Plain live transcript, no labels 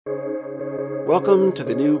Welcome to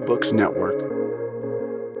the New Books Network.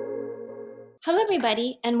 Hello,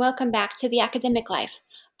 everybody, and welcome back to The Academic Life,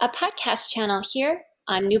 a podcast channel here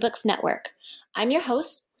on New Books Network. I'm your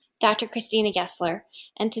host, Dr. Christina Gessler,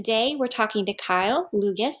 and today we're talking to Kyle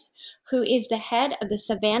Lugas, who is the head of the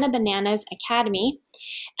Savannah Bananas Academy,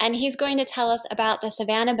 and he's going to tell us about the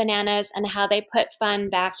Savannah Bananas and how they put fun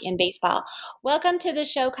back in baseball. Welcome to the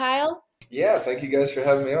show, Kyle. Yeah, thank you guys for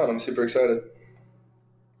having me on. I'm super excited.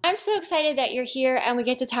 I'm so excited that you're here and we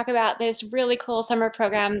get to talk about this really cool summer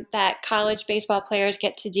program that college baseball players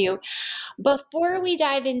get to do. Before we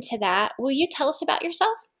dive into that, will you tell us about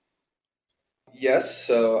yourself? Yes,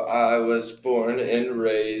 so I was born and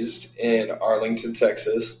raised in Arlington,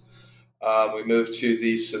 Texas. We moved to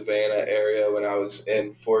the Savannah area when I was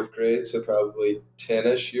in fourth grade, so probably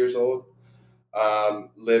 10-ish years old.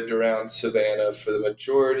 Lived around Savannah for the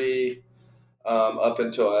majority up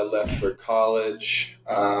until I left for college.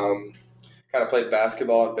 Kind of played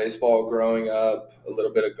basketball and baseball growing up, a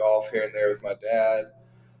little bit of golf here and there with my dad.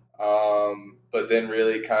 But then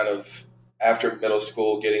really kind of after middle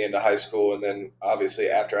school, getting into high school, and then obviously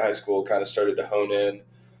after high school, kind of started to hone in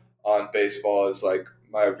on baseball as like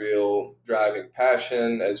my real driving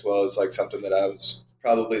passion, as well as like something that I was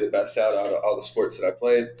probably the best at out of all the sports that I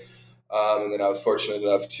played. And then I was fortunate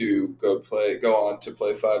enough to go on to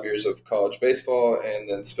play 5 years of college baseball, and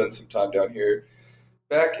then spend some time down here,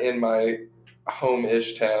 back in my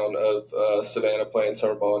home-ish town of Savannah, playing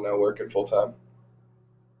summer ball and now working full time.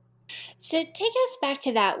 So take us back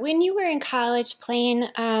to that. When you were in college playing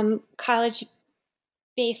college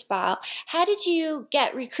baseball, how did you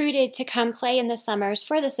get recruited to come play in the summers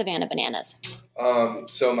for the Savannah Bananas?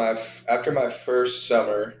 After my first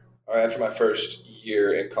summer, or after my first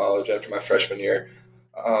year in college, after my freshman year,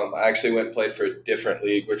 I actually went and played for a different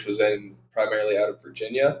league, which was primarily out of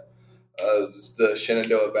Virginia. It was the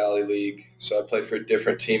Shenandoah Valley League. So I played for a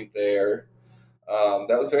different team there.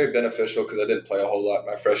 That was very beneficial because I didn't play a whole lot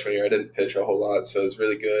my freshman year. I didn't pitch a whole lot, so it was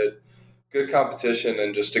really good competition,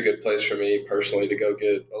 and just a good place for me personally to go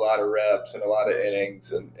get a lot of reps and a lot of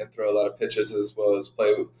innings, and throw a lot of pitches, as well as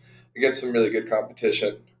play against some really good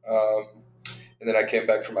competition. And then I came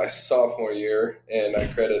back for my sophomore year, and I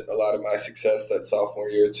credit a lot of my success that sophomore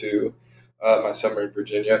year to my summer in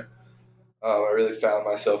Virginia. I really found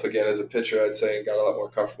myself again as a pitcher, I'd say, and got a lot more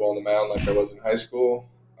comfortable on the mound like I was in high school.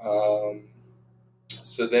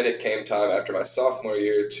 So then it came time after my sophomore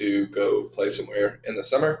year to go play somewhere in the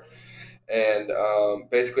summer. And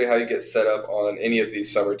basically how you get set up on any of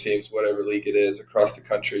these summer teams, whatever league it is across the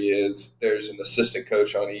country, is there's an assistant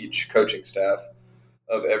coach on each coaching staff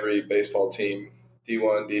of every baseball team,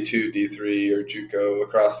 D1, D2, D3, or JUCO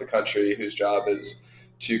across the country, whose job is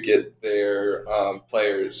to get their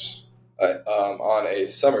players on a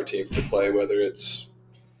summer team to play, whether it's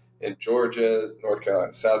in Georgia, North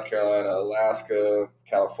Carolina, South Carolina, Alaska,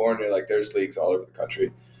 California. Like, there's leagues all over the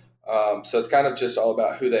country. So it's kind of just all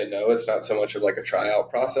about who they know. It's not so much of like a tryout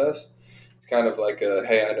process. It's kind of like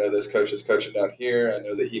hey, I know this coach is coaching down here. I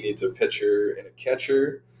know that he needs a pitcher and a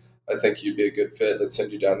catcher. I think you'd be a good fit. Let's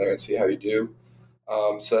send you down there and see how you do.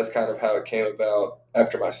 So that's kind of how it came about.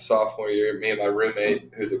 After my sophomore year, me and my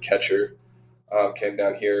roommate, who's a catcher, came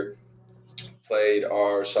down here, played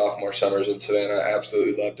our sophomore summers in Savannah. I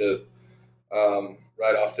absolutely loved it.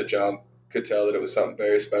 Right off the jump, could tell that it was something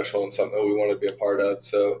very special and something that we wanted to be a part of.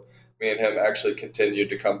 So me and him actually continued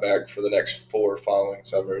to come back for the next 4 following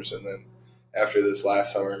summers. And then after this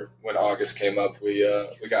last summer, when August came up, we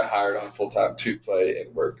got hired on full-time to play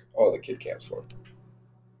and work all the kid camps for him.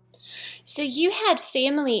 So you had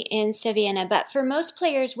family in Savannah, but for most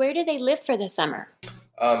players, where do they live for the summer?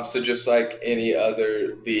 So just like any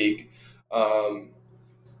other league, a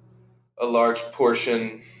large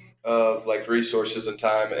portion of like resources and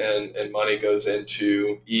time and money goes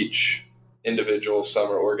into each individual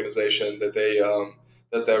summer organization that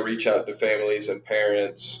they'll reach out to families and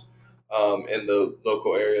parents in the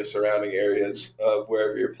local areas, surrounding areas of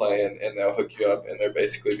wherever you're playing, and they'll hook you up, and they're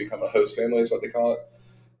basically become a host family is what they call it.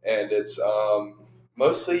 And it's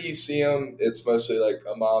mostly you see them. It's mostly like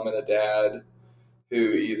a mom and a dad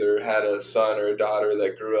who either had a son or a daughter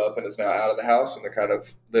that grew up and is now out of the house, and they're kind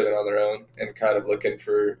of living on their own and kind of looking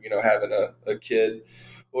for, having a kid,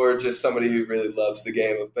 or just somebody who really loves the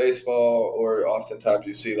game of baseball. Or oftentimes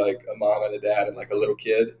you see like a mom and a dad and like a little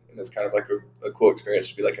kid, and it's kind of like a cool experience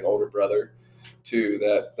to be like an older brother to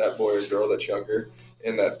that boy or girl that's younger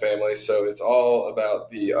in that family. So it's all about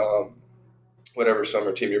the whatever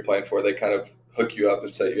summer team you're playing for. They kind of hook you up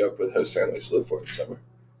and set you up with host families to live for in summer.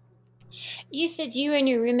 You said you and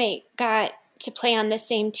your roommate got to play on the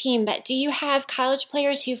same team, but do you have college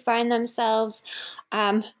players who find themselves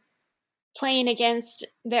playing against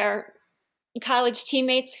their college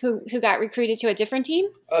teammates who got recruited to a different team?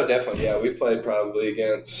 Oh, definitely. Yeah, we've played probably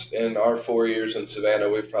against, in our 4 years in Savannah,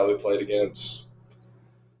 we've probably played against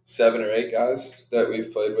 7 or 8 guys that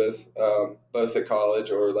we've played with, both at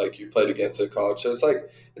college or like you played against at college. So it's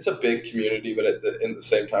like, it's a big community, but in the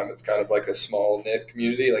same time, it's kind of like a small knit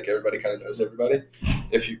community. Like everybody kind of knows everybody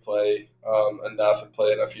if you play enough and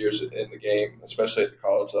play enough years in the game, especially at the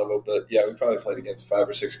college level. But yeah, we probably played against 5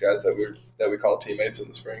 or 6 guys that we call teammates in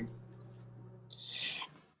the spring.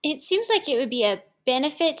 It seems like it would be a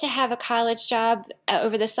benefit to have a college job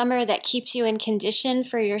over the summer that keeps you in condition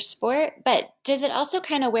for your sport, but does it also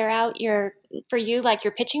kind of wear out your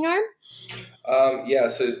pitching arm? Yeah,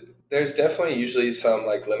 so there's definitely usually some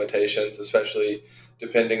like limitations, especially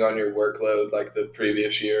depending on your workload, like the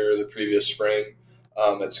previous year or the previous spring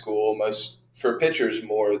at school. Most for pitchers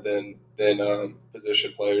more than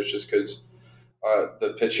position players, just because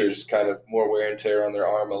the pitcher's kind of more wear and tear on their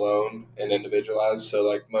arm alone and individualized. So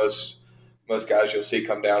like most guys you'll see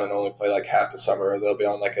come down and only play like half the summer. Or they'll be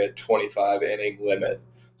on like a 25 inning limit.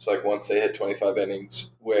 So like once they hit 25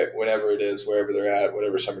 innings, whenever it is, wherever they're at,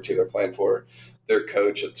 whatever summer team they're playing for, their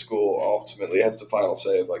coach at school ultimately has the final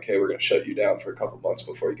say of like, hey, we're going to shut you down for a couple months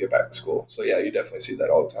before you get back to school. So yeah, you definitely see that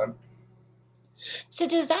all the time. So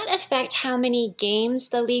does that affect how many games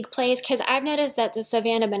the league plays? Because I've noticed that the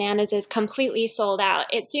Savannah Bananas is completely sold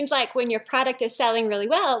out. It seems like when your product is selling really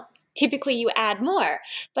well, typically you add more,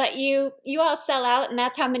 but you all sell out, and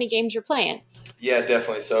that's how many games you're playing. Yeah,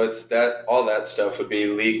 definitely. So it's that all that stuff would be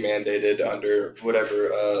league mandated under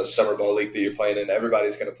whatever summer ball league that you're playing in.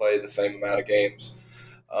 Everybody's going to play the same amount of games,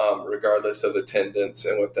 regardless of attendance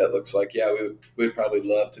and what that looks like. Yeah, we'd probably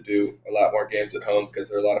love to do a lot more games at home because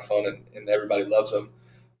they're a lot of fun and everybody loves them.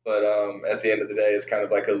 But at the end of the day, it's kind of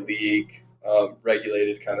like a league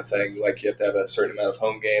regulated kind of thing. Like you have to have a certain amount of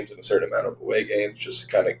home games and a certain amount of away games just to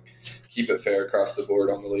kind of keep it fair across the board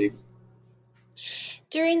on the league.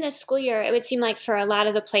 During the school year, it would seem like for a lot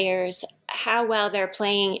of the players, how well they're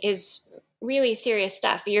playing is really serious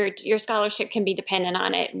stuff. Your scholarship can be dependent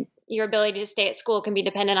on it. Your ability to stay at school can be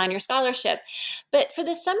dependent on your scholarship. But for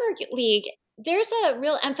the summer league, there's a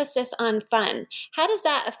real emphasis on fun. How does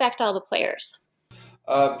that affect all the players?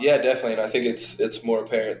 Yeah, definitely, and I think it's more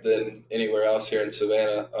apparent than anywhere else here in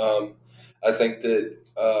Savannah. I think that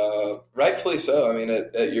rightfully so. I mean,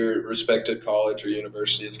 at your respected college or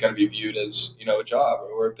university, it's going to be viewed as a job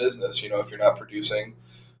or a business. If you're not producing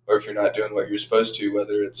or if you're not doing what you're supposed to,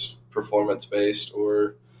 whether it's performance based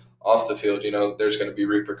or off the field, there's going to be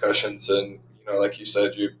repercussions and like you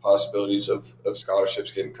said, your possibilities of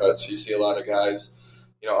scholarships getting cut. So you see a lot of guys,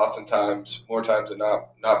 oftentimes more times than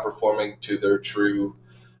not performing to their true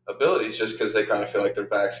abilities just because they kind of feel like their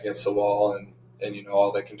back's against the wall and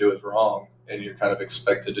all they can do is wrong and you're kind of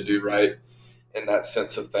expected to do right in that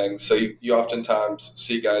sense of things. So you oftentimes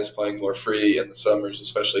see guys playing more free in the summers,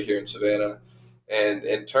 especially here in Savannah, and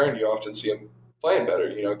in turn you often see them playing better,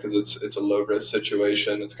 because it's a low risk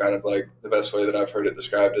situation. It's kind of like the best way that I've heard it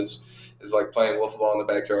described is like playing wiffle ball in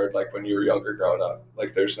the backyard, like when you were younger growing up.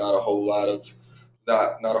 Like there's not a whole lot of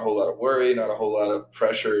not a whole lot of worry, not a whole lot of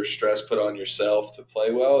pressure or stress put on yourself to play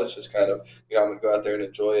well. It's just kind of, I'm going to go out there and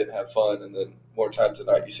enjoy it and have fun. And then more times than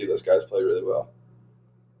not, you see those guys play really well.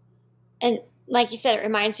 And like you said, it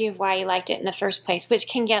reminds you of why you liked it in the first place, which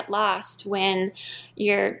can get lost when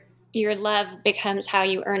your love becomes how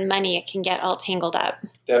you earn money. It can get all tangled up.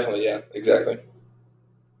 Definitely, yeah, exactly.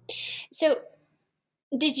 So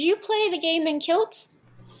did you play the game in kilts?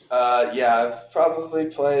 Yeah, I've probably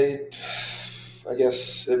played, I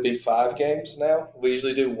guess it'd be 5 games now. We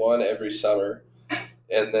usually do one every summer.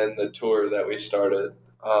 And then the tour that we started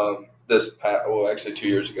actually 2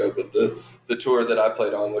 years ago, but the tour that I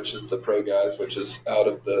played on, which is the Pro Guys, which is out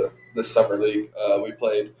of the summer league, we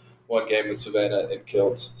played one game in Savannah in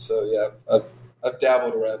kilts. So yeah, I've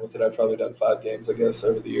dabbled around with it. I've probably done 5 games, I guess,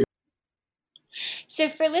 over the years. So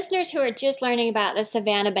for listeners who are just learning about the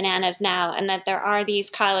Savannah Bananas now and that there are these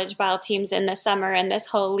college ball teams in the summer and this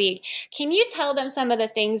whole league, can you tell them some of the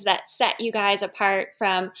things that set you guys apart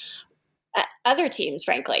from other teams,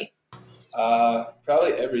 frankly?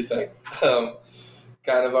 Probably everything.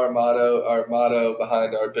 Kind of our motto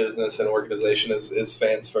behind our business and organization is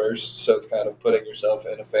fans first. So it's kind of putting yourself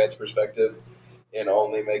in a fan's perspective and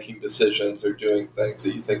only making decisions or doing things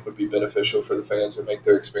that you think would be beneficial for the fans or make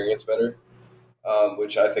their experience better,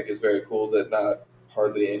 which I think is very cool that not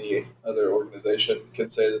hardly any other organization can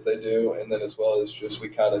say that they do. And then as well as just we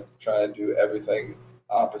kind of try and do everything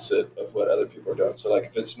opposite of what other people are doing. So like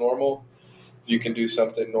if it's normal, if you can do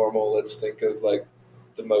something normal, let's think of like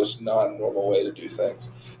the most non-normal way to do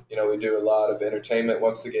things. We do a lot of entertainment.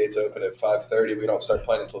 Once the gates open at 5:30, we don't start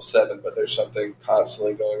playing until 7, but there's something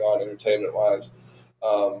constantly going on entertainment-wise,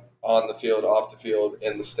 on the field, off the field,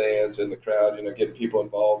 in the stands, in the crowd, getting people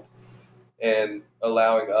involved and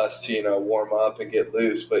allowing us to, warm up and get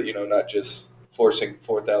loose, but, not just forcing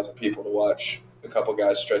 4,000 people to watch a couple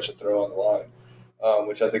guys stretch and throw on the line,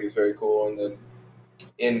 which I think is very cool. And then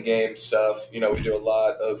in-game stuff, we do a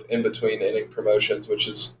lot of in-between inning promotions, which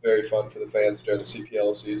is very fun for the fans during the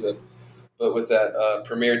CPL season. But with that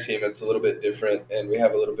premier team, it's a little bit different, and we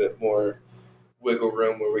have a little bit more wiggle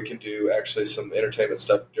room where we can do actually some entertainment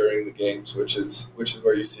stuff during the games, which is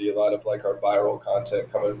where you see a lot of like our viral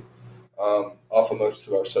content coming off of most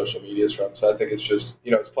of our social medias from. So I think it's just,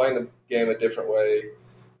 it's playing the game a different way,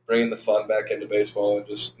 bringing the fun back into baseball, and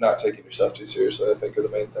just not taking yourself too seriously, I think, are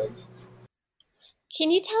the main things. Can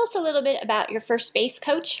you tell us a little bit about your first base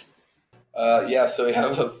coach? Yeah, so we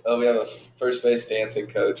have a first base dancing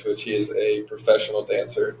coach, which he is a professional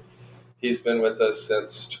dancer. He's been with us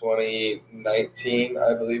since 2019,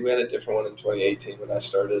 I believe. We had a different one in 2018 when I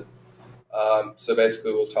started. So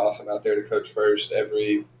basically, we'll toss him out there to coach first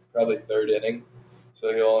every probably third inning.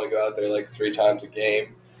 So he'll only go out there like 3 times a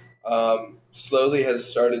game. Slowly has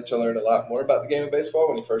started to learn a lot more about the game of baseball.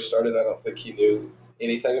 When he first started, I don't think he knew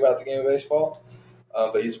anything about the game of baseball.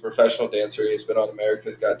 But he's a professional dancer. He's been on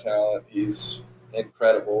America's Got Talent. He's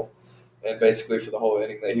incredible. And basically for the whole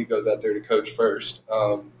inning that he goes out there to coach first,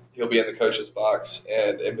 he'll be in the coach's box,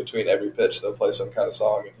 and in between every pitch they'll play some kind of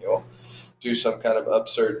song, and he'll do some kind of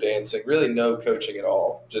absurd dancing. Really no coaching at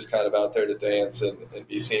all, just kind of out there to dance and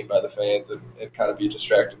be seen by the fans and kind of be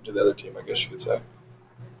distracting to the other team, I guess you could say.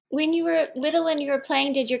 When you were little and you were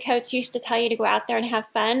playing, did your coach used to tell you to go out there and have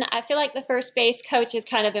fun? I feel like the first base coach is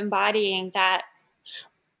kind of embodying that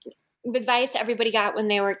advice everybody got when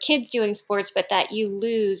they were kids doing sports, but that you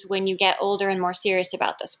lose when you get older and more serious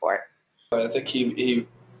about the sport. I think he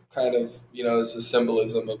kind of, is a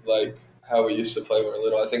symbolism of like how we used to play when we were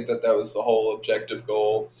little. I think that was the whole objective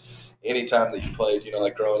goal. Anytime that you played,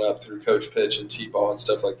 like growing up through coach pitch and T-ball and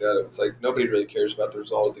stuff like that, it was like nobody really cares about the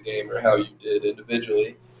result of the game or how you did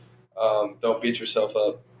individually. Don't beat yourself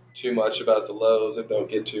up too much about the lows and don't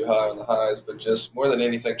get too high on the highs, but just more than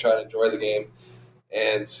anything, try to enjoy the game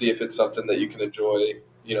and see if it's something that you can enjoy,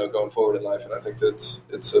 going forward in life. And I think that's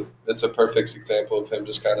it's a perfect example of him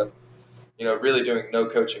just kind of, really doing no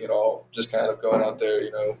coaching at all, just kind of going out there,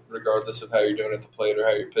 regardless of how you're doing at the plate or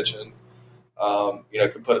how you're pitching,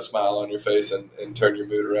 could put a smile on your face and turn your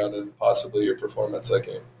mood around and possibly your performance that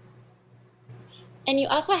game. And you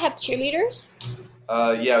also have cheerleaders?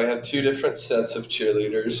 Yeah, we have 2 different sets of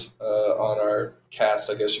cheerleaders on our cast,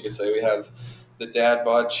 I guess you could say. We have the dad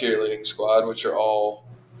bod cheerleading squad, which are all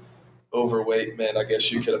overweight men, I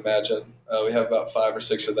guess you could imagine. We have about 5 or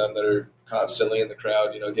 6 of them that are constantly in the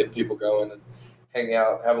crowd, getting people going and hang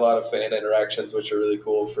out, have a lot of fan interactions, which are really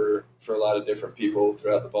cool for a lot of different people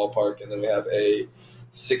throughout the ballpark. And then we have a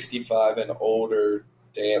 65 and older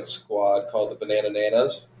dance squad called the Banana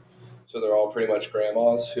Nanas. So they're all pretty much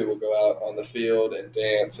grandmas who will go out on the field and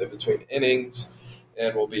dance in between innings,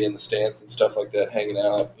 and we'll be in the stands and stuff like that, hanging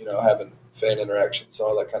out, having fan interactions. So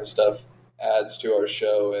all that kind of stuff adds to our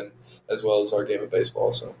show and as well as our game of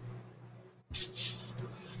baseball. So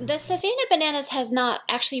the Savannah Bananas has not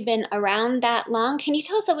actually been around that long. Can you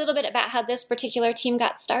tell us a little bit about how this particular team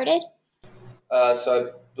got started? So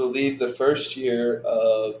I believe the first year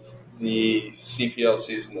of the CPL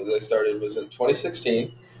season that they started was in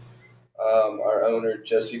 2016. Our owner,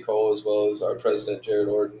 Jesse Cole, as well as our president, Jared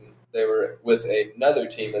Orton, they were with another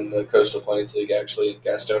team in the Coastal Plains League, actually, in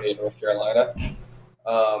Gastonia, North Carolina.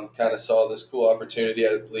 Kind of saw this cool opportunity.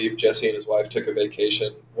 I believe Jesse and his wife took a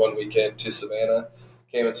vacation one weekend to Savannah,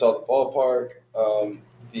 came and saw the ballpark.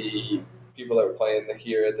 The people that were playing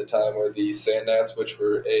here at the time were the Sand Gnats, which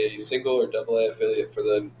were a single or double A affiliate for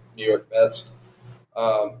the New York Mets.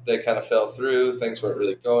 They kind of fell through. Things weren't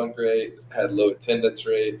really going great, had low attendance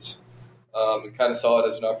rates. And kind of saw it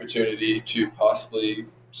as an opportunity to possibly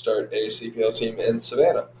start a CPL team in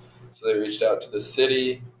Savannah. So they reached out to the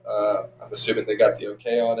city. I'm assuming they got the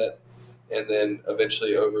okay on it. And then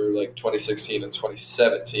eventually over like 2016 and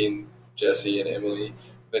 2017, Jesse and Emily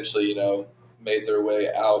eventually, made their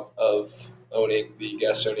way out of owning the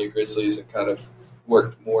Gastonia Grizzlies and kind of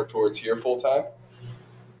worked more towards here full time.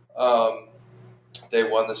 They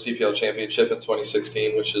won the CPL championship in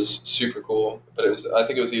 2016, which is super cool. But I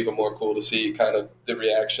think it was even more cool to see kind of the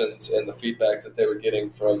reactions and the feedback that they were getting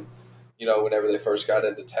from, whenever they first got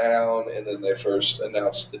into town and then they first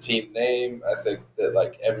announced the team name. I think that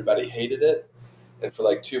like everybody hated it. And for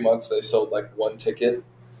like 2 months, they sold like one ticket.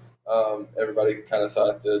 Everybody kind of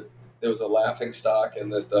thought that it was a laughing stock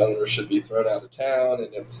and that the owner should be thrown out of town,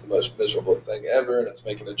 and it was the most miserable thing ever, and it's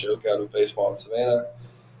making a joke out of baseball in Savannah.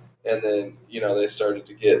 And then, they started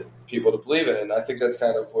to get people to believe in it. And I think that's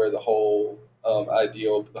kind of where the whole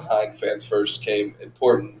ideal behind Fans First came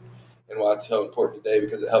important, and why it's so important today,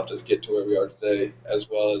 because it helped us get to where we are today, as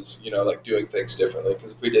well as, like doing things differently.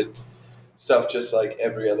 Because if we did stuff just like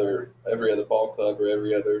every other ball club or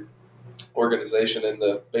every other organization in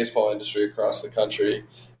the baseball industry across the country,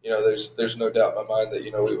 there's no doubt in my mind that,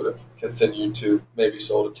 we would have continued to maybe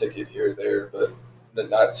sold a ticket here or there, but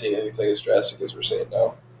not seeing anything as drastic as we're seeing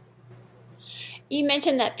now. You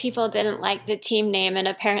mentioned that people didn't like the team name, and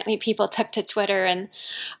apparently people took to Twitter and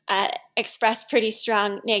expressed pretty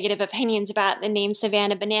strong negative opinions about the name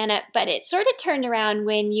Savannah Banana, but it sort of turned around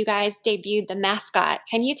when you guys debuted the mascot.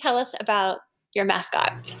 Can you tell us about your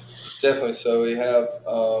mascot? Definitely. So we have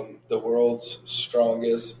the world's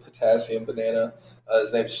strongest potassium banana.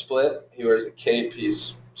 His name's Split. He wears a cape.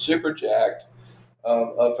 He's super jacked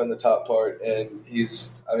up in the top part, and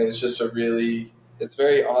it's just it's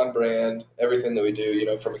very on brand. Everything that we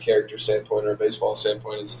do, from a character standpoint or a baseball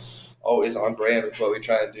standpoint, is always on brand with what we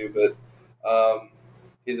try and do. But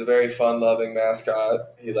he's a very fun-loving mascot.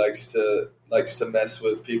 He likes to mess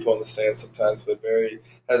with people in the stands sometimes, but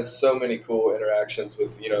has so many cool interactions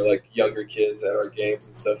with like younger kids at our games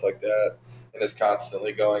and stuff like that, and is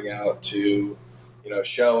constantly going out to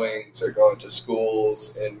showings or going to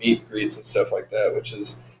schools and meet and greets and stuff like that, which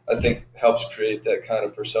is, I think, helps create that kind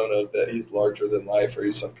of persona that he's larger than life or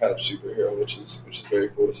he's some kind of superhero, which is very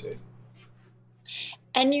cool to see.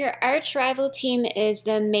 And your arch rival team is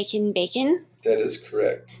the Macon Bacon? That is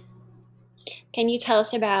correct. Can you tell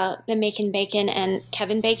us about the Macon Bacon and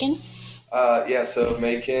Kevin Bacon? So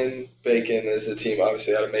Macon Bacon is a team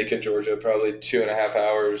obviously out of Macon, Georgia, probably 2.5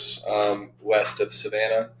 hours west of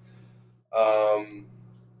Savannah.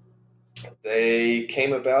 They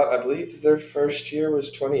came about, I believe their first year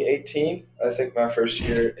was 2018. I think my first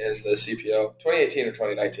year in the CPL, 2018 or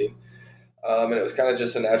 2019. And it was kind of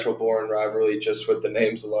just a natural born rivalry just with the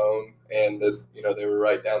names alone, and they were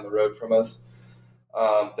right down the road from us.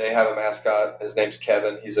 They have a mascot. His name's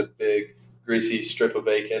Kevin. He's a big, greasy strip of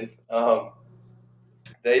bacon.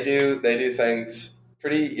 They do things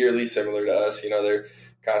pretty eerily similar to us. They're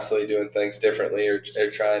constantly doing things differently, or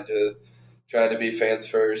they're trying to be fans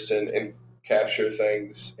first and capture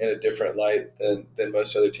things in a different light than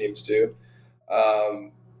most other teams do.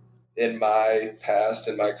 In my past,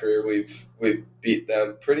 in my career, we've beat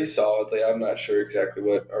them pretty solidly. I'm not sure exactly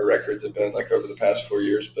what our records have been like over the past 4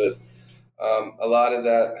 years, but a lot of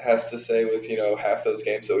that has to say with, half those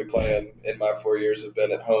games that we play in my 4 years have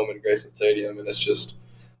been at home in Grayson Stadium, and it's just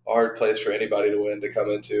a hard place for anybody to win, to come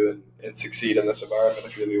into and succeed in this environment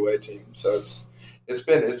if you're the away team. So it's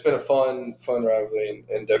been a fun rivalry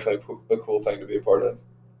and definitely a cool thing to be a part of.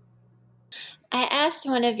 I asked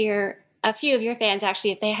a few of your fans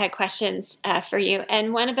actually if they had questions for you,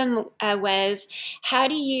 and one of them was, how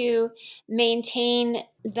do you maintain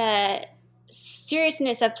the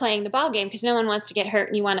seriousness of playing the ball game, because no one wants to get hurt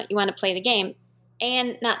and you want to play the game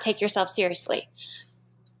and not take yourself seriously?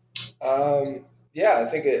 I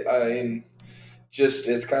think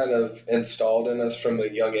it's kind of installed in us from a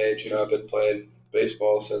young age. I've been playing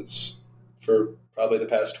baseball for probably the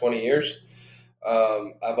past 20 years.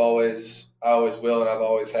 I always will, and I've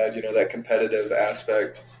always had, that competitive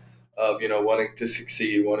aspect of, wanting to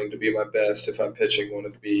succeed, wanting to be my best. If I'm pitching,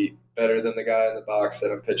 wanting to be better than the guy in the box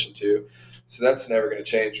that I'm pitching to. So that's never going to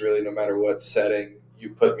change, really, no matter what setting you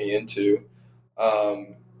put me into.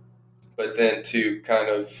 But then to kind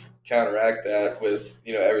of counteract that with,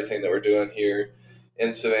 everything that we're doing here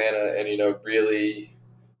in Savannah, and, really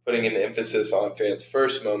putting an emphasis on fans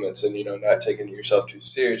first moments, and, not taking yourself too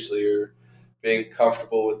seriously, or being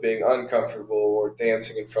comfortable with being uncomfortable, or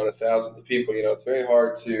dancing in front of thousands of people. It's very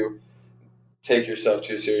hard to take yourself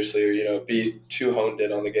too seriously, or, be too honed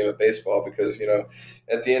in on the game of baseball, because,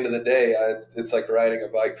 at the end of the day, it's like riding a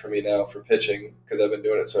bike for me now for pitching, because I've been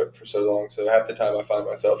doing it for so long. So half the time I find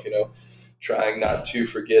myself, trying not to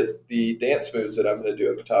forget the dance moves that I'm going to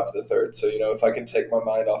do at the top of the third. So, if I can take my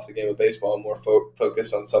mind off the game of baseball and more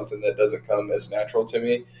focused on something that doesn't come as natural to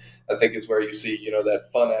me, I think is where you see,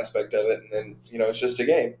 that fun aspect of it. And then, it's just a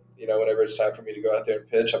game. Whenever it's time for me to go out there and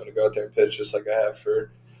pitch, I'm going to go out there and pitch just like I have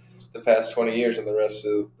for the past 20 years, and the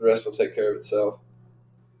rest will take care of itself.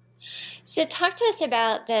 So talk to us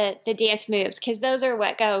about the dance moves, because those are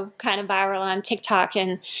what go kind of viral on TikTok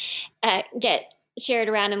and get shared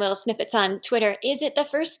around in little snippets on Twitter. Is it the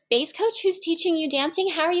first base coach who's teaching you dancing?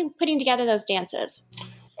 How are you putting together those dances?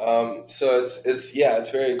 So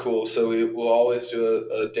it's very cool. So we will always do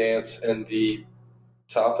a dance in the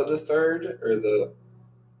top of the third or the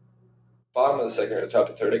bottom of the second or the top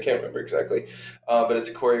of the third. I can't remember exactly. But it's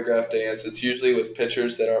a choreographed dance. It's usually with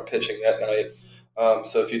pitchers that aren't pitching that night.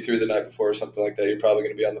 So if you threw the night before or something like that, you're probably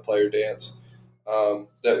going to be on the player dance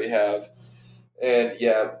that we have. And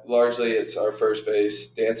yeah, largely it's our first base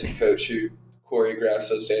dancing coach who choreographs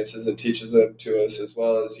those dances and teaches them to us, as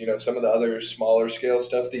well as, some of the other smaller scale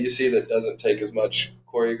stuff that you see that doesn't take as much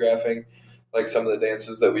choreographing, like some of the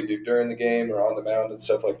dances that we do during the game or on the mound and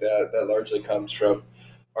stuff like that. That largely comes from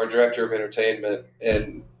our director of entertainment,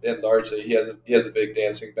 and largely he has a big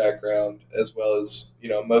dancing background, as well as,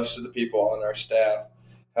 most of the people on our staff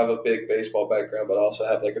have a big baseball background, but also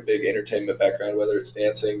have like a big entertainment background, whether it's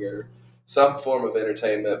dancing or some form of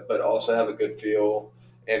entertainment, but also have a good feel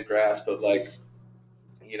and grasp of, like,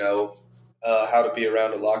 how to be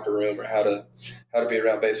around a locker room, or how to be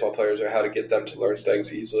around baseball players, or how to get them to learn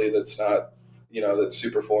things easily that's not, that's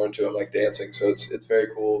super foreign to them, like dancing. So it's very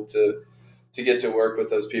cool to get to work with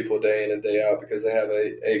those people day in and day out, because they have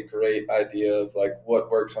a great idea of like what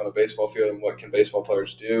works on a baseball field and what can baseball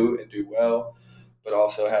players do and do well, but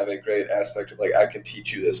also have a great aspect of like, I can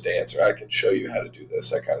teach you this dance, or I can show you how to do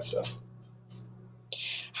this, that kind of stuff.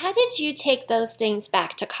 How did you take those things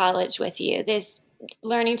back to college with you? This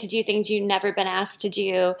learning to do things you've never been asked to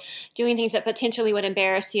do, doing things that potentially would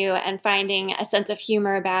embarrass you, and finding a sense of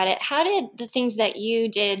humor about it. How did the things that you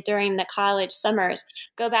did during the college summers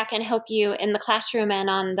go back and help you in the classroom and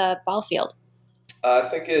on the ball field? I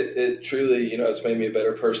think it truly, it's made me a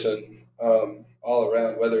better person all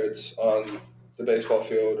around, whether it's on the baseball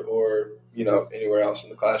field or, anywhere else in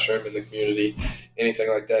the classroom, in the community, anything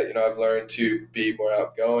like that. I've learned to be more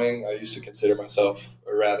outgoing. I used to consider myself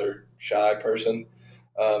a rather shy person.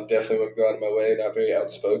 Definitely wouldn't go out of my way, not very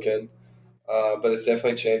outspoken. But it's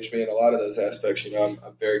definitely changed me in a lot of those aspects. I'm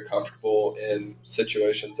very comfortable in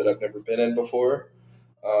situations that I've never been in before.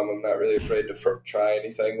 I'm not really afraid to try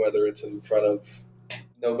anything, whether it's in front of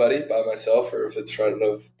nobody by myself or if it's in front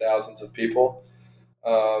of thousands of people.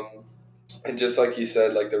 Um, and just like you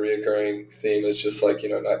said, like the reoccurring theme is just like,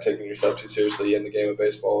 not taking yourself too seriously in the game of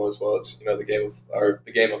baseball, as well as, the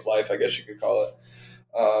game of life, I guess you could call it.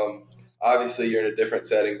 Obviously you're in a different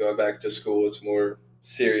setting going back to school. It's more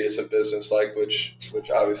serious and business like, which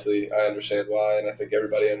obviously I understand why. And I think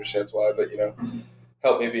everybody understands why, but,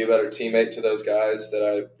 help me be a better teammate to those guys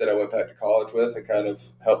that I went back to college with, and kind of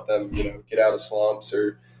help them, get out of slumps,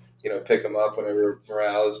 or, pick them up whenever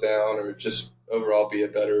morale is down, or just overall be a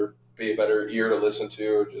better ear to listen to,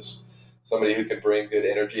 or just somebody who can bring good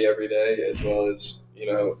energy every day, as well as,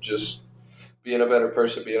 just being a better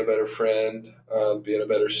person, being a better friend, being a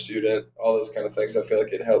better student, all those kind of things. I feel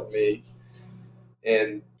like it helped me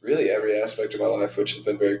in really every aspect of my life, which has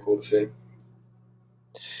been very cool to see.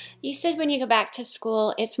 You said when you go back to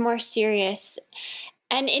school, it's more serious,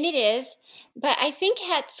 and it is. But I think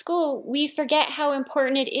at school, we forget how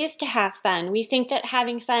important it is to have fun. We think that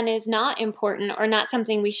having fun is not important or not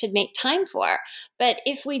something we should make time for. But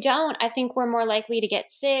if we don't, I think we're more likely to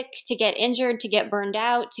get sick, to get injured, to get burned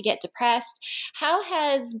out, to get depressed. How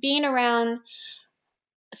has being around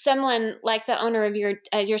someone like the owner of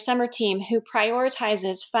your summer team who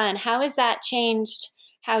prioritizes fun, how has that changed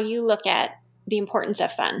how you look at the importance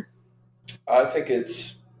of fun? I think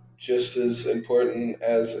it's just as important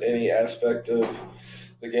as any aspect of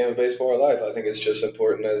the game of baseball or life. I think it's just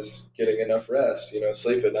important as getting enough rest,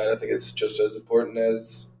 sleep at night. I think it's just as important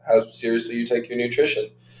as how seriously you take your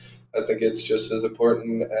nutrition. I think it's just as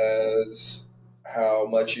important as how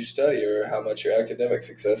much you study, or how much your academic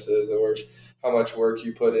success is, or how much work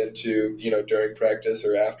you put into, during practice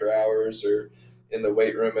or after hours or in the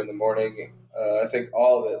weight room in the morning. I think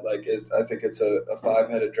all of it, I think it's a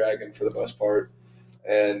five-headed dragon for the most part,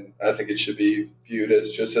 and I think it should be viewed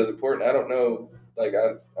as just as important. I don't know,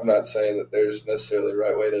 I'm not saying that there's necessarily a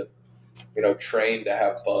right way to, train to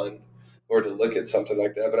have fun or to look at something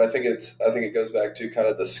like that, but I think it goes back to kind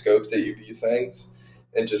of the scope that you view things,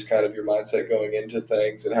 and just kind of your mindset going into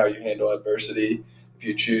things, and how you handle adversity. If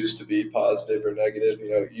you choose to be positive or negative,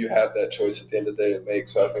 you have that choice at the end of the day to make.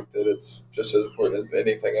 So I think that it's just as important as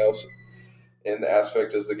anything else in the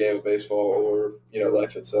aspect of the game of baseball, or,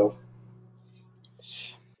 life itself.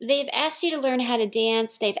 They've asked you to learn how to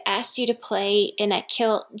dance. They've asked you to play in a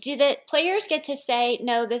kilt. Do the players get to say,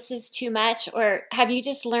 no, this is too much? Or have you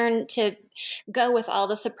just learned to go with all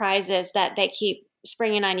the surprises that they keep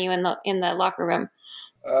springing on you in the locker room?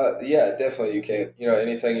 Yeah, definitely you can.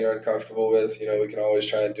 Anything you're uncomfortable with, we can always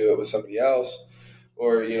try and do it with somebody else.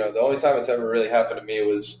 Or, the only time it's ever really happened to me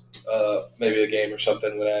was maybe a game or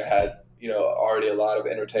something when I had, already a lot of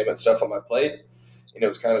entertainment stuff on my plate. It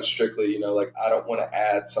was kind of strictly, like I don't want to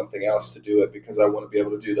add something else to do it because I want to be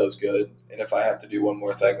able to do those good. And if I have to do one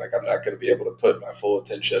more thing, like I'm not going to be able to put my full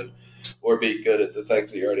attention or be good at the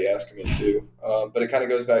things that you're already asking me to do. But it kind of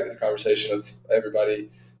goes back to the conversation of everybody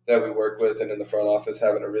that we work with and in the front office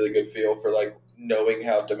having a really good feel for like knowing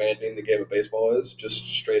how demanding the game of baseball is, just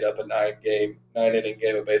straight up a 9-inning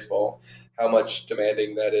game of baseball, how much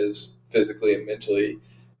demanding that is physically and mentally.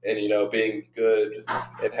 And, being good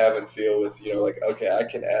and having feel with, like, okay, I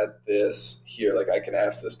can add this here. Like, I can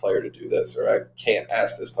ask this player to do this, or I can't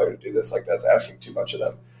ask this player to do this. Like, that's asking too much of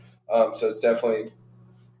them. So it's definitely,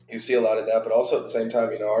 you see a lot of that. But also at the same time,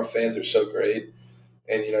 our fans are so great.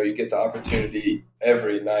 And, you get the opportunity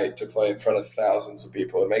every night to play in front of thousands of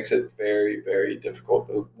people. It makes it very, very difficult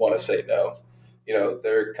to want to say no.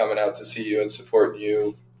 They're coming out to see you and supporting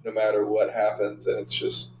you no matter what happens. And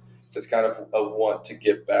it's kind of a want to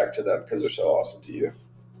give back to them because they're so awesome to you.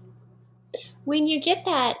 When you get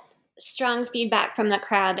that strong feedback from the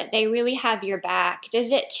crowd that they really have your back,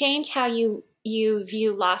 does it change how you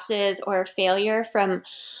view losses or failure from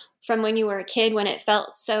when you were a kid when it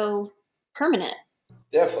felt so permanent?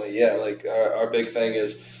 Definitely, yeah. Like our big thing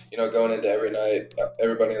is, going into every night,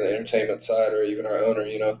 everybody on the entertainment side or even our owner,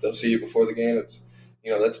 if they'll see you before the game, it's,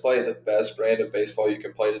 let's play the best brand of baseball you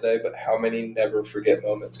can play today, but how many never forget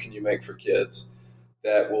moments can you make for kids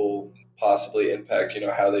that will possibly impact,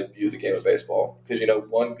 how they view the game of baseball? Because,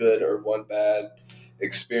 one good or one bad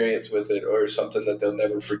experience with it or something that they'll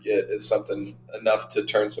never forget is something enough to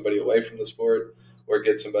turn somebody away from the sport or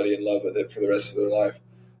get somebody in love with it for the rest of their life.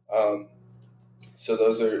 So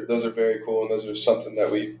those are very cool, and those are something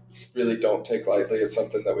that we really don't take lightly. It's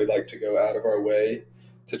something that we like to go out of our way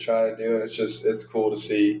to try and do, and it's cool to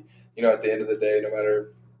see. At the end of the day, no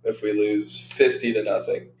matter if we lose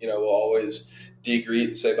 50-0, we'll always de-greet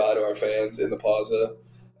and say bye to our fans in the plaza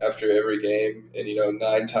after every game. And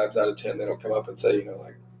 9 times out of 10, they don't come up and say,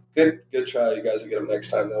 like, good try, you guys will get them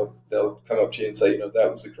next time. They'll come up to you and say,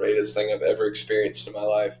 that was the greatest thing I've ever experienced in my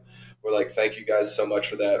life. We're like, thank you guys so much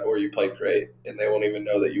for that, or you played great. And they won't even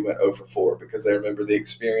know that you went 0 for 4 because they remember the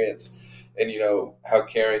experience and, how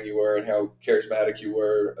caring you were and how charismatic you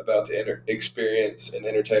were about the experience and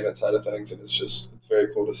entertainment side of things. And it's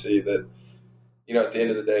very cool to see that, at the end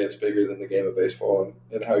of the day, it's bigger than the game of baseball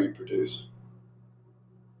and how you produce.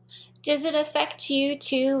 Does it affect you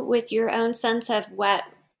too with your own sense of what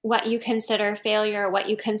you consider failure, what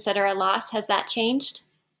you consider a loss? Has that changed?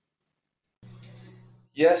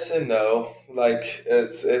 Yes and no. Like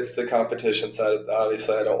it's the competition side.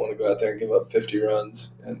 Obviously, I don't want to go out there and give up 50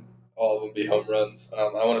 runs and all of them be home runs. I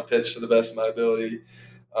want to pitch to the best of my ability,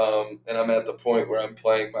 and I'm at the point where I'm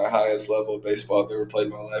playing my highest level of baseball I've ever played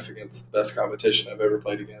in my life against the best competition I've ever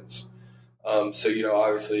played against. So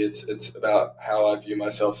obviously, it's about how I view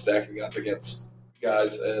myself stacking up against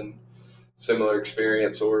guys and similar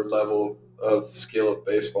experience or level of skill of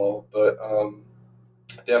baseball, but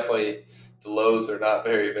definitely the lows are not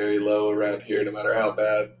very, very low around here, no matter how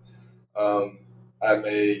bad I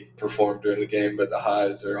may perform during the game, but the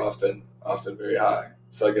highs are often very high.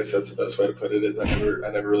 So I guess that's the best way to put it is I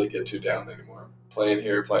never really get too down anymore. Playing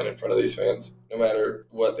here, playing in front of these fans, no matter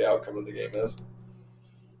what the outcome of the game is.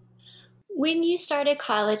 When you started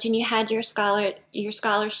college and you had your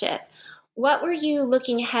scholarship, what were you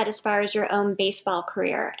looking ahead as far as your own baseball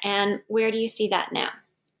career, and where do you see that now?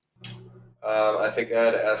 I think I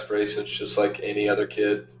had aspirations just like any other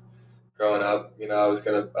kid growing up. I was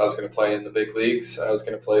gonna play in the big leagues. I was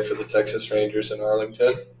gonna play for the Texas Rangers in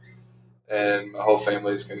Arlington, and my whole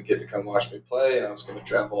family was gonna get to come watch me play. And I was gonna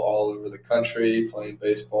travel all over the country playing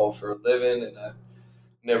baseball for a living, and I'd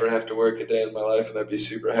never have to work a day in my life, and I'd be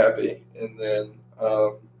super happy. And then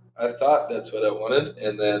I thought that's what I wanted,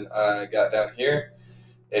 and then I got down here,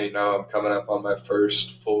 and I'm coming up on my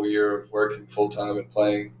first full year of working full time and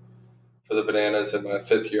playing for the Bananas in my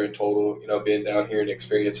 5th year in total, being down here and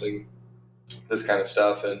experiencing this kind of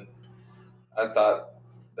stuff. And I thought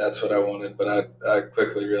that's what I wanted, but I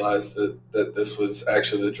quickly realized that this was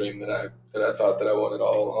actually the dream that I thought that I wanted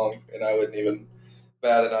all along. And I wouldn't even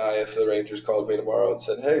bat an eye if the Rangers called me tomorrow and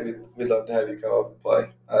said, hey, we'd love to have you come up and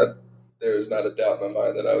play. There is not a doubt in my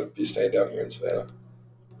mind that I would be staying down here in Savannah.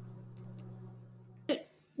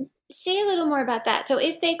 Say a little more about that. So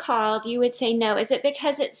if they called, you would say no. Is it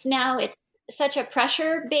because it's such a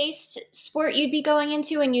pressure-based sport you'd be going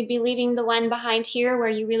into and you'd be leaving the one behind here where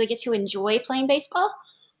you really get to enjoy playing baseball?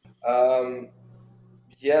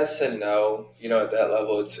 Yes and no. At that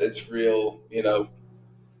level, it's real,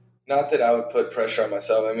 not that I would put pressure on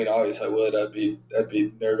myself. I mean, obviously I would. I'd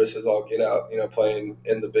be nervous as all get out, playing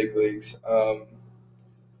in the big leagues.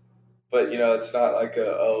 but it's not like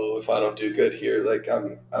if I don't do good here, like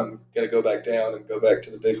I'm gonna go back down and go back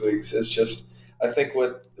to the big leagues. It's just I think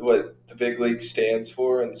what the big league stands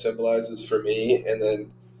for and symbolizes for me, and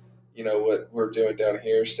then what we're doing down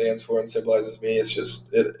here stands for and symbolizes me. It's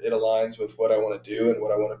just it aligns with what I want to do and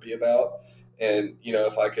what I want to be about. And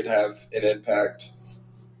if I could have an impact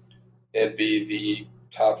and be the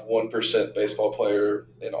top 1% baseball player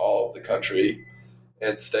in all of the country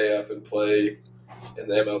and stay up and play in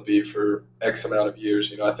the MLB for X amount of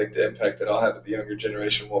years, I think the impact that I'll have with the younger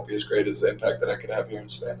generation won't be as great as the impact that I could have here in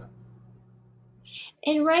Savannah.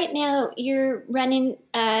 And right now, you're running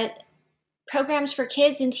programs for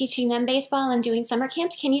kids and teaching them baseball and doing summer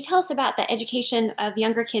camps. Can you tell us about the education of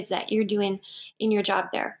younger kids that you're doing in your job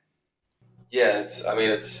there? Yeah,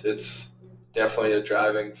 it's definitely a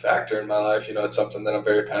driving factor in my life. It's something that I'm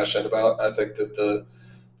very passionate about. I think that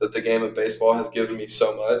the game of baseball has given me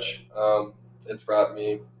so much. It's brought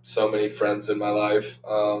me so many friends in my life,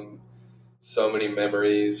 so many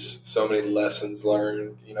memories, so many lessons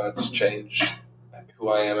learned. It's changed who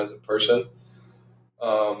I am as a person.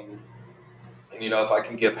 And if I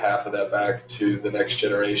can give half of that back to the next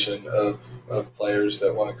generation of players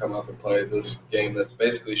that want to come up and play this game that's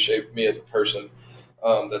basically shaped me as a person,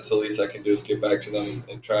 that's the least I can do is give back to them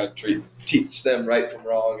and try and teach them right from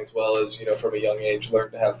wrong, as well as from a young age learn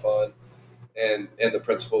to have fun and the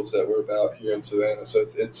principles that we're about here in Savannah. So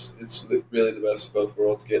it's really the best of both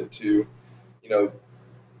worlds, getting to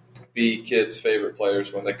be kids' favorite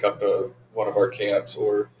players when they come to one of our camps,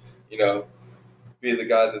 or be the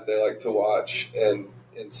guy that they like to watch and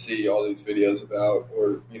see all these videos about,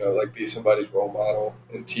 or like be somebody's role model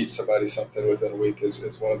and teach somebody something within a week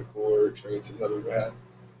is one of the cooler experiences I've ever had.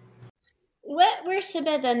 What were some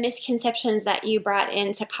of the misconceptions that you brought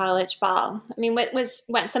into college ball? I mean,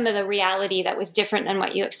 what some of the reality that was different than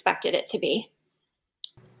what you expected it to be?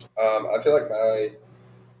 I feel like my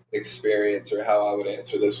experience, or how I would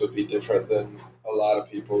answer this, would be different than a lot of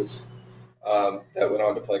people's that went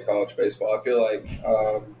on to play college baseball. I feel like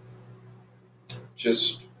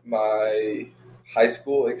just my high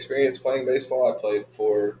school experience playing baseball, I played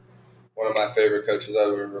for one of my favorite coaches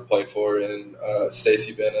I've ever played for, in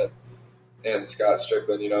Stacy Bennett and Scott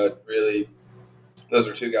Strickland. Those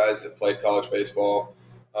were two guys that played college baseball,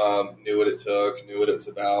 knew what it took, knew what it was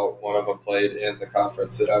about. One of them played in the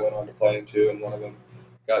conference that I went on to play into, and one of them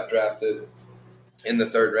got drafted in the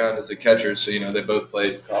third round as a catcher. So, they both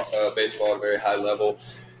played baseball at a very high level,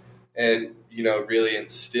 and, really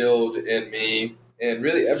instilled in me, and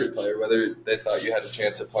really every player, whether they thought you had a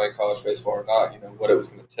chance at playing college baseball or not, what it was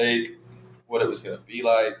going to take, what it was going to be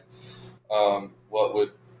like, what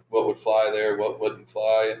would fly there, what wouldn't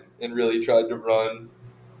fly, and really tried to run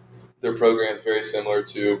their programs very similar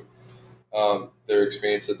to their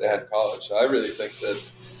experience that they had in college. So I really think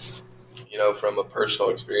that, from a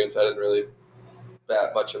personal experience, I didn't really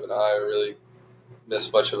bat much of an eye or really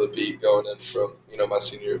miss much of a beat going in from, my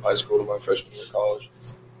senior year of high school to my freshman year of college.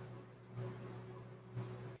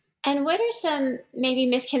 And what are some maybe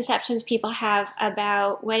misconceptions people have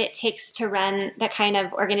about what it takes to run the kind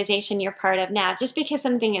of organization you're part of now? Just because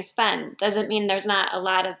something is fun doesn't mean there's not a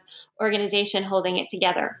lot of organization holding it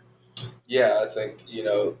together. Yeah, I think,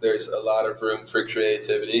 there's a lot of room for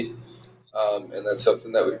creativity, and that's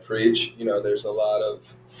something that we preach. There's a lot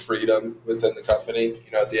of freedom within the company.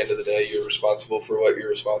 At the end of the day, you're responsible for what you're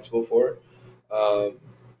responsible for.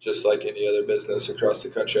 Just like any other business across the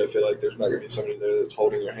country, I feel like there's not going to be somebody there that's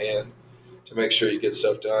holding your hand to make sure you get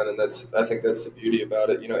stuff done. And I think that's the beauty about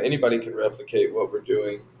it. Anybody can replicate what we're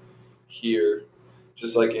doing here,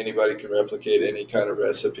 just like anybody can replicate any kind of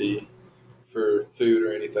recipe for food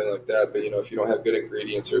or anything like that. But, if you don't have good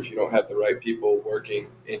ingredients, or if you don't have the right people working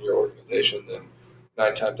in your organization, then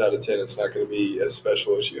 9 times out of 10, it's not going to be as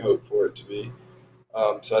special as you hope for it to be.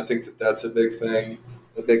 So I think that that's a big thing,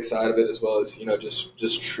 the big side of it, as well as,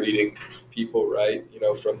 just treating people right,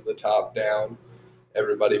 from the top down.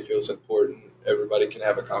 Everybody feels important. Everybody can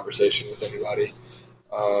have a conversation with anybody.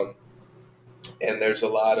 And there's a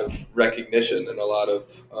lot of recognition and a lot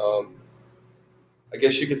of, I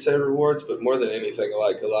guess you could say rewards, but more than anything,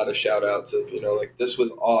 like a lot of shout outs of, like, this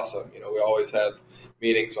was awesome. We always have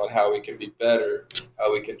meetings on how we can be better,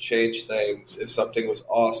 how we can change things. If something was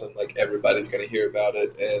awesome, like, everybody's going to hear about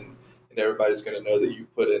it, and everybody's going to know that you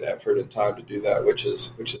put in effort and time to do that, which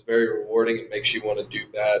is very rewarding. It makes you want to do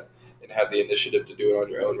that and have the initiative to do it on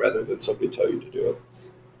your own rather than somebody tell you to do it.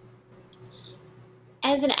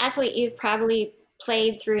 As an athlete, you've probably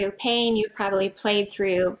played through pain, you've probably played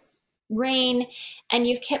through rain, and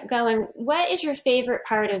you've kept going. What is your favorite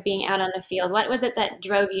part of being out on the field? What was it that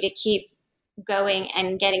drove you to keep going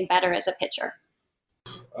and getting better as a pitcher?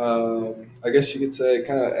 I guess you could say,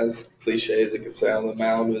 kind of as cliche as it could sound, the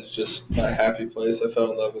mound was just my happy place. I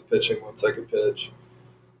fell in love with pitching once I could pitch.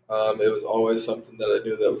 It was always something that I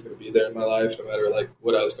knew that was going to be there in my life, no matter like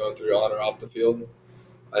what I was going through on or off the field.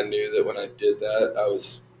 I knew that when I did that, I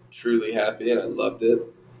was truly happy and I loved it.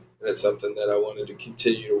 And it's something that I wanted to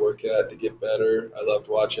continue to work at to get better. I loved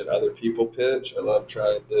watching other people pitch. I loved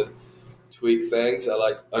trying to tweak things. I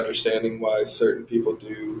like understanding why certain people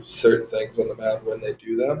do certain things on the mound when they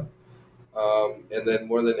do them. And then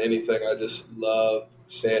more than anything, I just love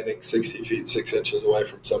standing 60 feet, 6 inches away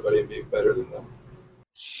from somebody and being better than them.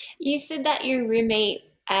 You said that your roommate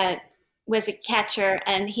was a catcher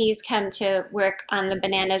and he's come to work on the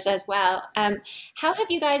bananas as well. How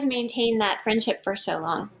have you guys maintained that friendship for so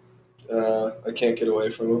long? I can't get away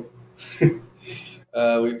from them.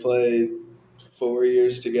 We played 4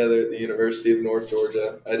 years together at the University of North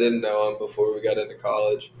Georgia. I didn't know him before we got into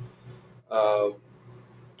college. Um,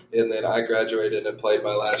 and then I graduated and played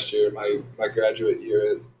my last year, my graduate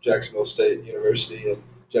year at Jacksonville State University in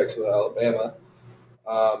Jacksonville, Alabama.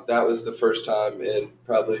 That was the first time in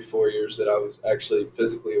probably 4 years that I was actually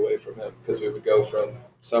physically away from him, because we would go from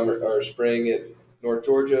summer or spring at North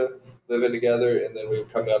Georgia, living together, and then we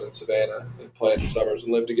would come down in Savannah and play in the summers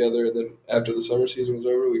and live together. And then after the summer season was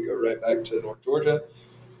over, we'd go right back to North Georgia.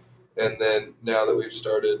 And then now that we've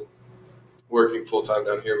started working full time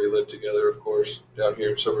down here, we live together, of course, down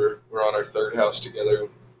here. So we're on our third house together.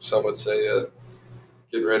 Some would say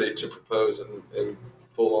getting ready to propose and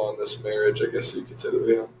full on this marriage, I guess you could say that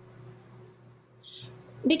we have.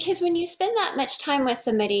 Because when you spend that much time with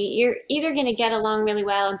somebody, you're either going to get along really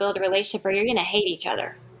well and build a relationship, or you're going to hate each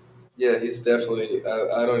other. Yeah, he's definitely.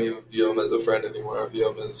 I don't even view him as a friend anymore. I view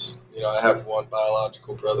him as, I have one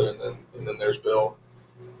biological brother, and then there's Bill.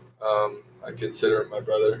 I consider him my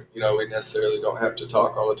brother. We necessarily don't have to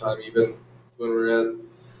talk all the time, even when we're at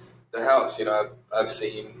the house. I've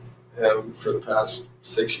seen him for the past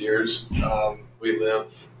 6 years. We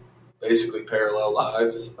live basically parallel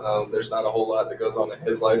lives. There's not a whole lot that goes on in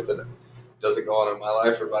his life that doesn't go on in my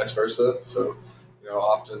life, or vice versa. So,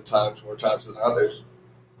 oftentimes, more times than not, there's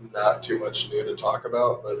not too much new to talk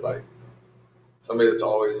about, but like somebody that's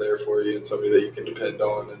always there for you and somebody that you can depend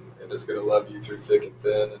on, and is going to love you through thick and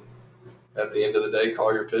thin. And at the end of the day,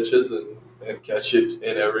 call your pitches and catch it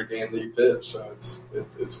in every game that you pitch. So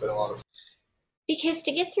it's been a lot of fun. Because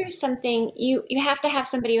to get through something, you have to have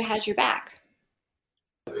somebody who has your back.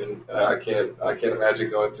 I mean, I can't imagine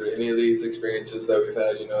going through any of these experiences that we've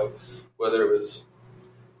had, whether it was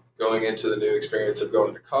going into the new experience of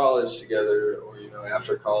going to college together, or,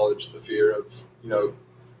 after college, the fear of,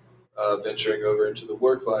 venturing over into the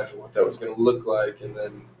work life and what that was going to look like. And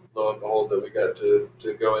then lo and behold, that we got to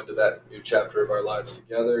go into that new chapter of our lives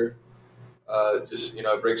together.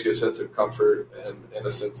 It brings you a sense of comfort and a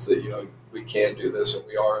sense that, we can do this and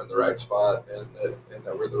we are in the right spot, and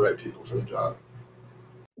that we're the right people for the job.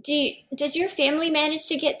 Does your family manage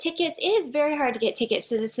to get tickets? It is very hard to get tickets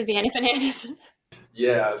to the Savannah Bananas.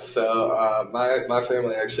 Yeah, so my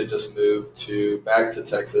family actually just moved back to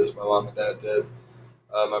Texas. My mom and dad did.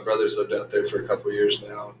 My brother's lived out there for a couple of years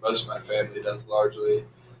now. Most of my family does, largely.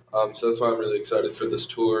 So that's why I'm really excited for this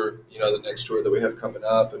tour, the next tour that we have coming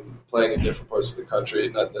up, and playing in different parts of the country,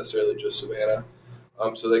 not necessarily just Savannah,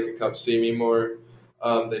 so they can come see me more.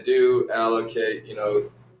 They do allocate,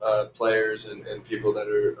 players and people that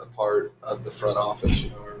are a part of the front office,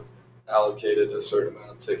 are allocated a certain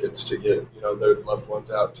amount of tickets to get, their loved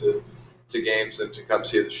ones out to games and to come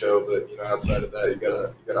see the show. But, outside of that, you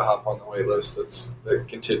gotta hop on the wait list that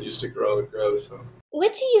continues to grow and grow. So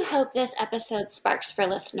what do you hope this episode sparks for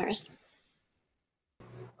listeners?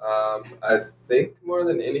 I think more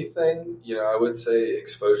than anything, I would say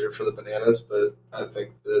exposure for the bananas, but I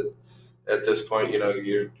think that at this point,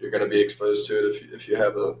 you're going to be exposed to it if you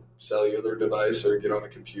have a cellular device or get on a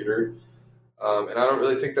computer. And I don't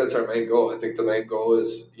really think that's our main goal. I think the main goal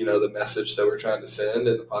is, the message that we're trying to send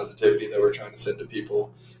and the positivity that we're trying to send to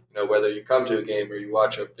people. Whether you come to a game or you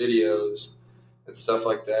watch our videos and stuff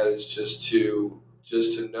like that, is just to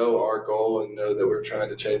know our goal and know that we're trying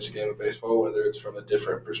to change the game of baseball, whether it's from a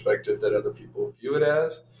different perspective that other people view it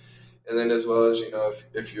as. And then as well as,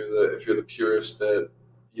 if you're the purist that,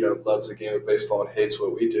 loves the game of baseball and hates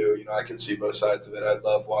what we do, I can see both sides of it. I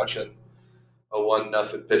love watching a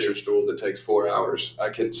 1-0 pitcher's duel that takes 4 hours. I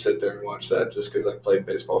can sit there and watch that just because I've played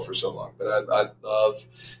baseball for so long. But I love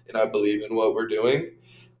and I believe in what we're doing.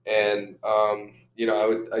 And,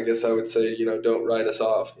 I guess I would say, don't write us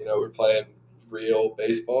off. We're playing real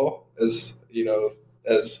baseball, as,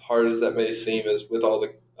 as hard as that may seem, as with all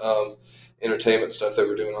the entertainment stuff that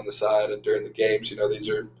we're doing on the side and during the games. These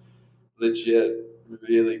are legit,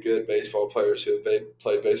 really good baseball players who have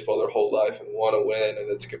played baseball their whole life and want to win,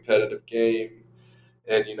 and it's a competitive game,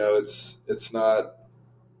 and it's not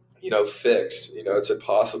fixed. It's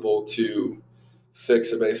impossible to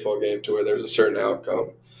fix a baseball game to where there's a certain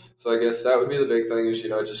outcome. So I guess that would be the big thing is,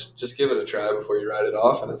 just give it a try before you write it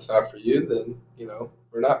off. And it's not for you, then,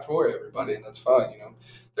 we're not for everybody, and that's fine.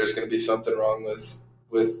 There's going to be something wrong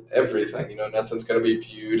with everything. Nothing's going to be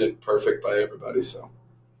viewed and perfect by everybody. So.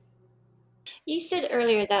 You said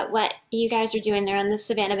earlier that what you guys are doing there on the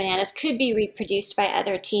Savannah Bananas could be reproduced by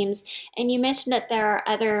other teams, and you mentioned that there are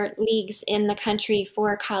other leagues in the country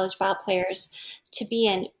for college ball players to be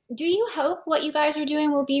in. Do you hope what you guys are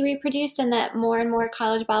doing will be reproduced and that more and more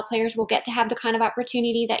college ball players will get to have the kind of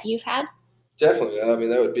opportunity that you've had? Definitely. I mean,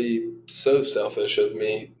 that would be so selfish of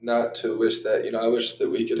me not to wish that. I wish that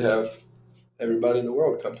we could have everybody in the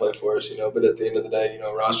world come play for us, but at the end of the day,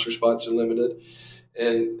 roster spots are limited,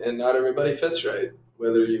 and not everybody fits right,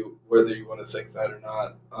 whether you want to think that or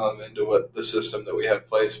not, into what the system that we have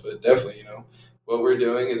placed. But definitely, what we're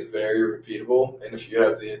doing is very repeatable, and if you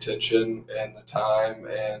have the attention and the time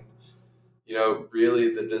and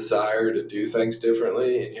really the desire to do things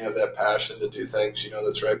differently, and you have that passion to do things,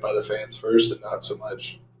 that's right by the fans first and not so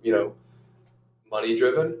much, money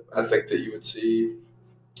driven, I think that you would see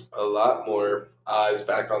a lot more eyes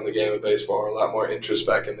back on the game of baseball, or a lot more interest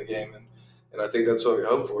back in the game. And I think that's what we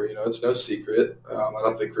hope for. It's no secret. I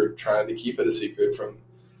don't think we're trying to keep it a secret from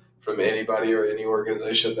anybody or any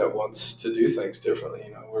organization that wants to do things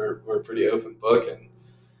differently. We're a pretty open book, and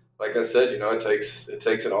like I said, it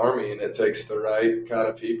takes an army, and it takes the right kind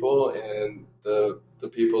of people and the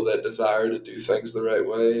people that desire to do things the right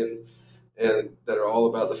way, and that are all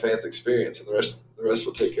about the fans' experience, and the rest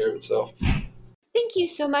will take care of itself. Thank you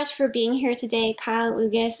so much for being here today, Kyle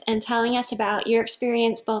Lugas, and telling us about your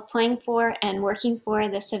experience both playing for and working for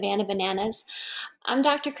the Savannah Bananas. I'm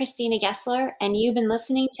Dr. Christina Gessler, and you've been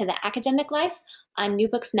listening to The Academic Life on New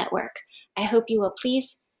Books Network. I hope you will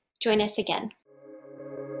please join us again.